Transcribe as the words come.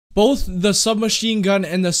Both the submachine gun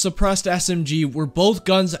and the suppressed SMG were both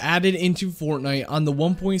guns added into Fortnite on the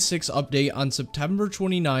 1.6 update on September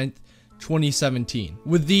 29th, 2017,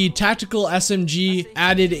 with the tactical SMG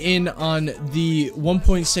added in on the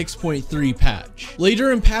 1.6.3 patch.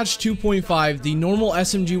 Later in patch 2.5, the normal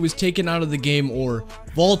SMG was taken out of the game or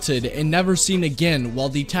vaulted and never seen again, while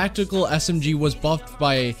the tactical SMG was buffed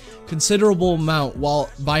by a considerable amount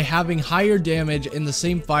by having higher damage and the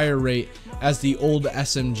same fire rate as the old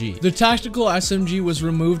SMG. The tactical SMG was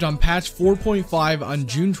removed on patch 4.5 on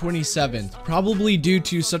June 27th, probably due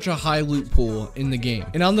to such a high loot pool in the game.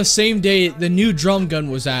 And on the same day, the new drum gun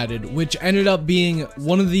was added, which ended up being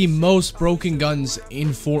one of the most broken guns in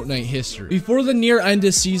Fortnite history. Before the near end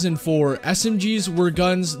of season 4, SMGs were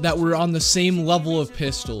guns that were on the same level of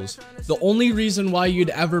pistols. The only reason why you'd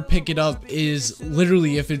ever pick it up is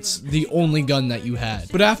literally if it's the only gun that you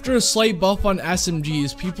had. But after a slight buff on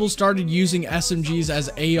SMGs, people started using SMGs as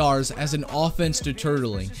ARs as an offense to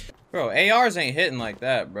turtling. Bro, ARs ain't hitting like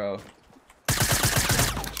that, bro.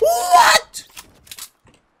 What?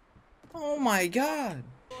 Oh my god.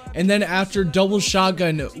 And then after double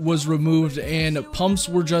shotgun was removed and pumps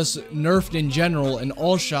were just nerfed in general and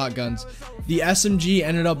all shotguns, the SMG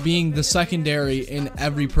ended up being the secondary in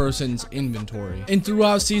every person's inventory. And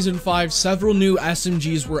throughout season 5, several new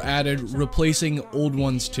SMGs were added, replacing old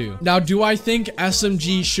ones too. Now, do I think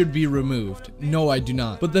SMG should be removed? No, I do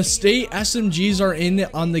not. But the state SMGs are in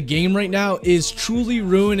on the game right now is truly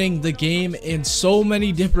ruining the game in so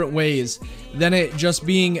many different ways than it just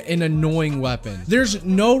being an annoying weapon. There's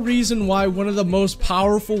no reason why one of the most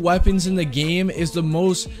powerful weapons in the game is the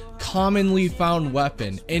most commonly found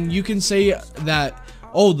weapon. And you can say that,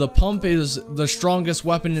 oh, the pump is the strongest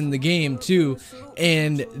weapon in the game too,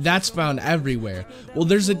 and that's found everywhere. Well,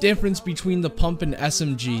 there's a difference between the pump and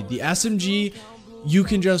SMG. The SMG, you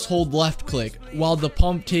can just hold left click, while the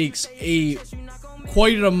pump takes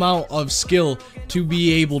quite an amount of skill to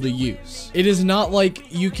be able to use. It is not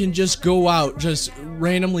like you can just go out just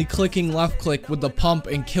randomly clicking left click with the pump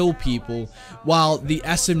and kill people, while the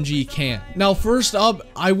SMG can. Now, first up,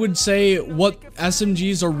 I would say what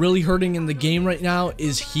SMGs are really hurting in the game right now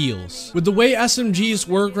is heals. With the way SMGs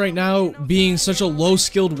work right now being such a low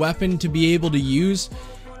skilled weapon to be able to use,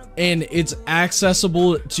 and it's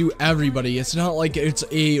accessible to everybody, it's not like it's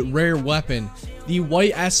a rare weapon. The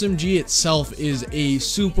white SMG itself is a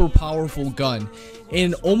super powerful gun.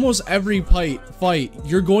 In almost every fight,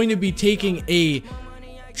 you're going to be taking a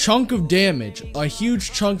chunk of damage, a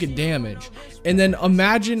huge chunk of damage. And then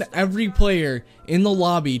imagine every player in the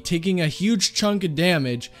lobby taking a huge chunk of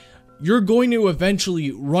damage. You're going to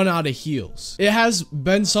eventually run out of heals. It has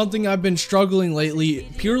been something I've been struggling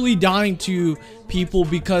lately, purely dying to people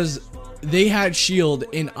because they had shield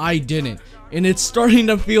and I didn't. And it's starting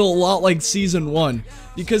to feel a lot like season 1,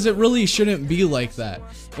 because it really shouldn't be like that.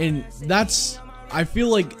 And I feel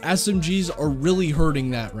like SMGs are really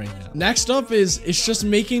hurting that right now. Next up it's just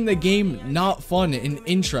making the game not fun and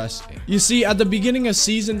interesting. You see, at the beginning of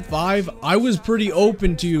season 5, I was pretty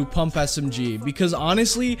open to pump SMG, because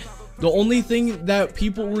honestly, the only thing that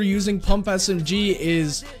people were using pump SMG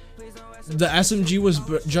is the SMG was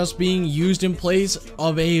just being used in place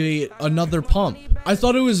of another pump. I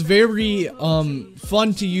thought it was very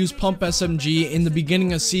fun to use pump SMG in the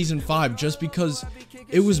beginning of season 5 just because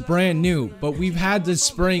it was brand new, but we've had this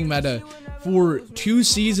spraying meta for 2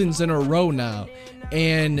 seasons in a row now,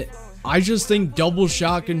 and I just think double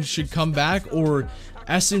shotgun should come back, or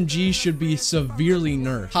SMG should be severely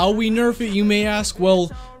nerfed. How we nerf it, you may ask?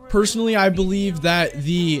 Well, personally, I believe that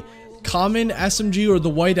the common SMG or the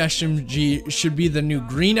white SMG should be the new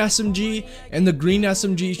green SMG, and the green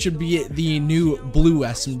SMG should be the new blue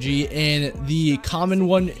SMG, and the common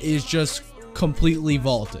one is just completely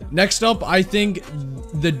vaulted. Next up, I think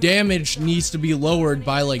the damage needs to be lowered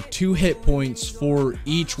by like 2 hit points for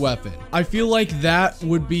each weapon. I feel like that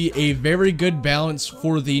would be a very good balance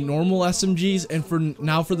for the normal SMGs, and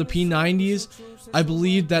for the P90s, I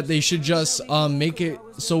believe that they should just make it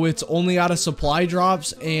so it's only out of supply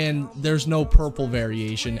drops and there's no purple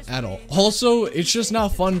variation at all. Also, it's just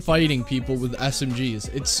not fun fighting people with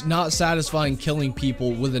SMGs. It's not satisfying killing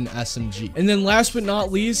people with an SMG. And then last but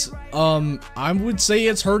not least, I would say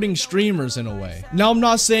it's hurting streamers in a way. Now, I'm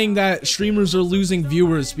not saying that streamers are losing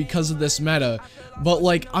viewers because of this meta, but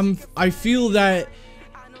like I feel that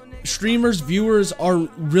streamers' viewers are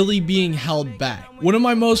really being held back. One of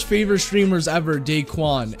my most favorite streamers ever,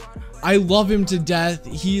 Daquan, I love him to death.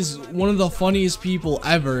 He's one of the funniest people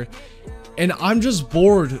ever, and I'm just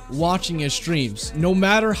bored watching his streams, no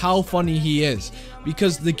matter how funny he is,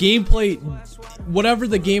 because the gameplay, whatever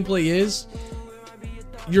the gameplay is,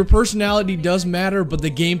 your personality does matter, but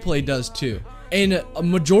the gameplay does too. And a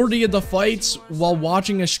majority of the fights while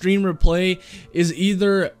watching a streamer play is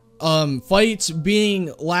either fights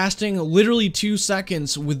lasting literally 2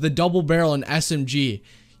 seconds with the double barrel and SMG.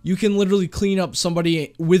 You can literally clean up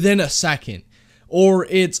somebody within a second. Or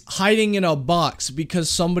it's hiding in a box because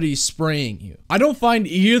somebody's spraying you. I don't find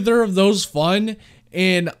either of those fun,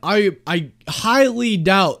 and I highly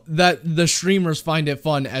doubt that the streamers find it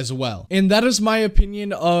fun as well. And that is my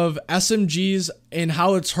opinion of SMGs and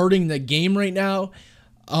how it's hurting the game right now.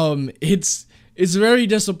 It's very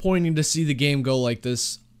disappointing to see the game go like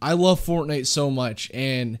this. I love Fortnite so much,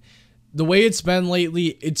 and the way it's been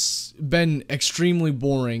lately, it's been extremely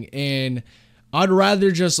boring, and I'd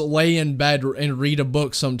rather just lay in bed and read a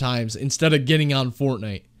book sometimes instead of getting on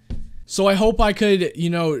Fortnite. So I hope I could, you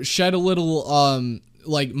know, shed a little,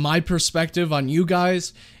 like, my perspective on you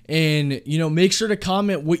guys, and, you know, make sure to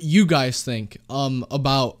comment what you guys think,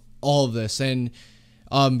 about all of this, and,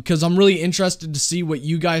 because I'm really interested to see what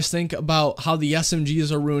you guys think about how the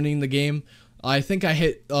SMGs are ruining the game. I think I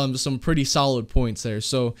hit, some pretty solid points there,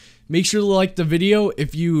 so make sure to like the video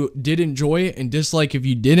if you did enjoy it, and dislike if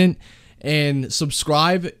you didn't, and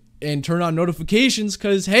subscribe, and turn on notifications,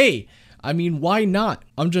 because, hey, I mean, why not?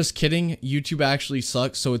 I'm just kidding. YouTube actually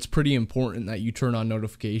sucks, so it's pretty important that you turn on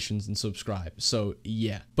notifications and subscribe. So,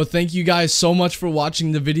 yeah. But thank you guys so much for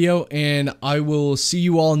watching the video, and I will see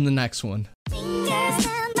you all in the next one.